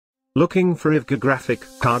Looking for Evga graphic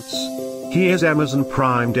cards? Here's Amazon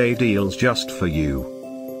Prime Day deals just for you.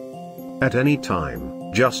 At any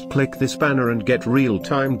time, just click this banner and get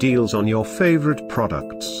real-time deals on your favorite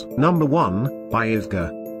products. Number 1, by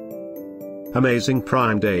Evga. Amazing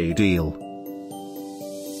Prime Day deal.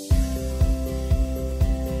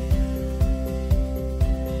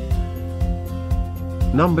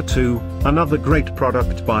 Number 2, another great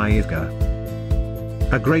product by Evga.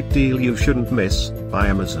 A great deal you shouldn't miss, by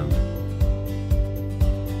Amazon.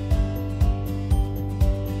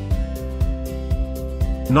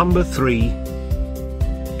 Number 3.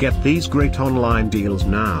 Get these great online deals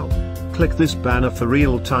now. Click this banner for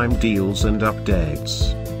real-time deals and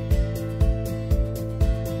updates.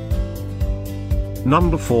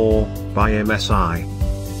 Number 4, by MSI.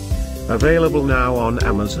 Available now on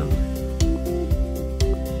Amazon.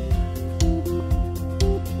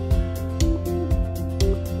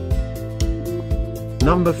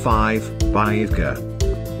 Number 5, by Evga.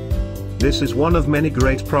 This is one of many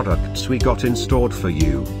great products we got installed for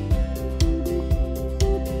you.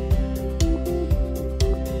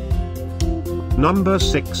 Number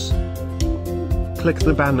 6. Click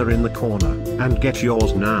the banner in the corner, and get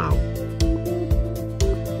yours now.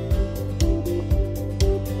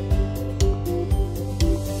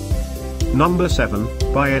 Number 7,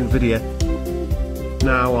 by Nvidia.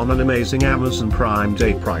 Now on an amazing Amazon Prime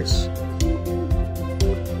Day price.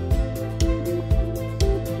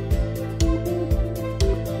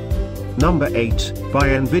 Number 8, by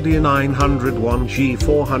Nvidia 901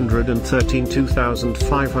 G413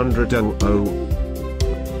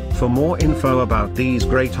 2500. For more info about these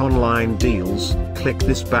great online deals, click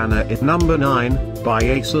this banner at Number 9, by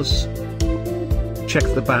Asus. Check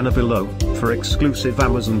the banner below, for exclusive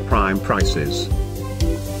Amazon Prime prices.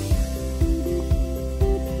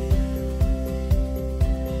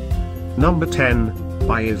 Number 10,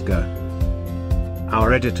 by Evga.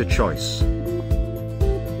 Our editor choice.